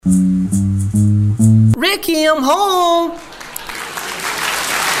Ricky, I'm home.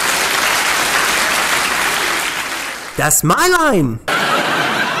 That's my line.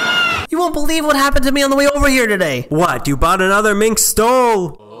 You won't believe what happened to me on the way over here today. What, you bought another mink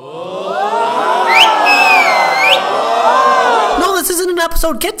stole? No, this isn't an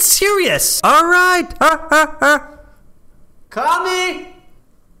episode. Get serious. All right. Kami!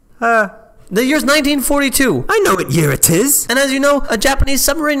 The year's 1942. I know what year it is. And as you know, a Japanese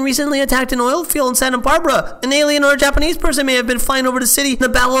submarine recently attacked an oil field in Santa Barbara. An alien or a Japanese person may have been flying over the city in the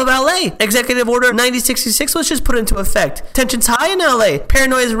Battle of LA. Executive Order 9066 was just put into effect. Tensions high in LA.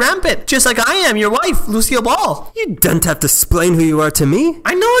 Paranoia is rampant. Just like I am, your wife, Lucille Ball. You don't have to explain who you are to me.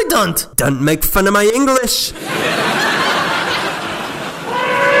 I know I don't. Don't make fun of my English.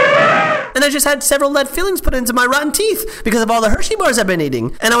 And I just had several lead fillings put into my rotten teeth because of all the Hershey bars I've been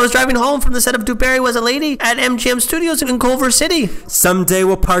eating. And I was driving home from the set of DuBarry Was a Lady at MGM Studios in Culver City. Someday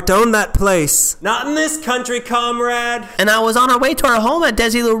we'll part-own that place. Not in this country, comrade. And I was on our way to our home at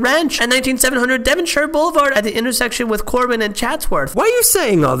Desilu Ranch at 19700 Devonshire Boulevard at the intersection with Corbin and Chatsworth. Why are you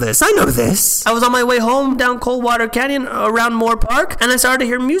saying all this? I know this. I was on my way home down Coldwater Canyon around Moore Park, and I started to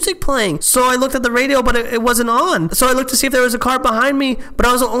hear music playing. So I looked at the radio, but it wasn't on. So I looked to see if there was a car behind me, but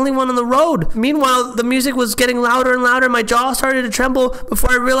I was the only one on the road. Meanwhile, the music was getting louder and louder. My jaw started to tremble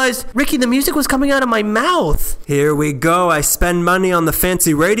before I realized, Ricky, the music was coming out of my mouth. Here we go. I spend money on the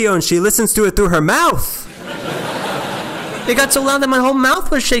fancy radio and she listens to it through her mouth. It got so loud that my whole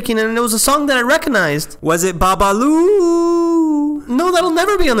mouth was shaking, and it was a song that I recognized. Was it Babalu? No, that'll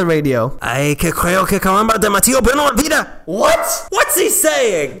never be on the radio. Ay, que creo que caramba de Mateo Bueno vida. What? What's he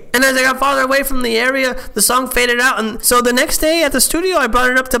saying? And as I got farther away from the area, the song faded out. And so the next day at the studio, I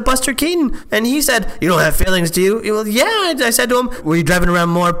brought it up to Buster Keaton. And he said, you don't have feelings, do you? Well, yeah. I said to him, were you driving around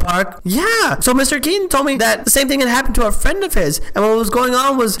Moore Park? Yeah. So Mr. Keaton told me that the same thing had happened to a friend of his. And what was going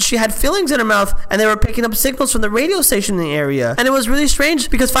on was she had fillings in her mouth, and they were picking up signals from the radio station in the area. And it was really strange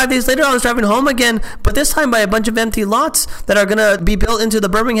because 5 days later, I was driving home again, but this time by a bunch of empty lots that are going to be built into the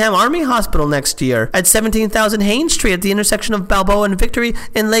Birmingham Army Hospital next year at 17,000 Haynes Street at the intersection of Balboa and Victory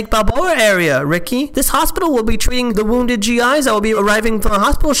in Lake Balboa area, Ricky. This hospital will be treating the wounded GIs that will be arriving from the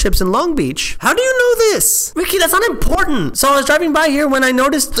hospital ships in Long Beach. How do you know this? Ricky, that's not important. So I was driving by here when I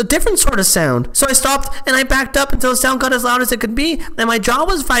noticed a different sort of sound. So I stopped and I backed up until the sound got as loud as it could be, and my jaw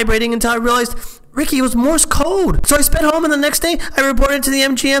was vibrating until I realized, Ricky, it was Morse code. So I sped home, and the next day I reported to the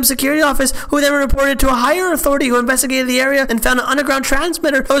MGM security office, who then reported to a higher authority who investigated the area and found an underground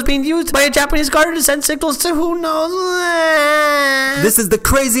transmitter that was being used by a Japanese guard to send signals to who knows. This is the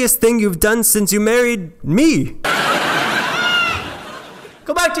craziest thing you've done since you married me.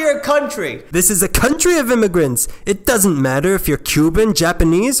 Go back to your country. This is a country of immigrants. It doesn't matter if you're Cuban,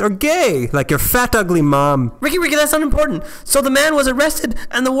 Japanese, or gay, like your fat, ugly mom. Ricky, that's not important. So the man was arrested,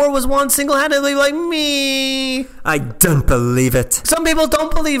 and the war was won single-handedly like me. I don't believe it. Some people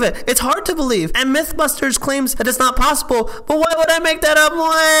don't believe it. It's hard to believe. And Mythbusters claims that it's not possible. But why would I make that up?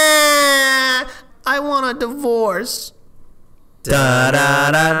 I want a divorce. This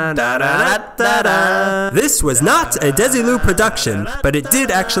was not a Desilu production, but it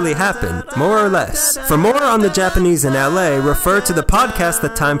did actually happen, more or less. For more on the Japanese in LA, refer to the podcast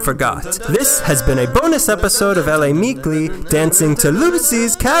that Time Forgot. This has been a bonus episode of LA Meekly, dancing to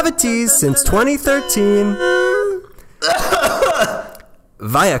Lucy's Cavities since 2013.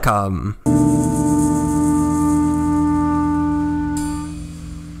 Viacom.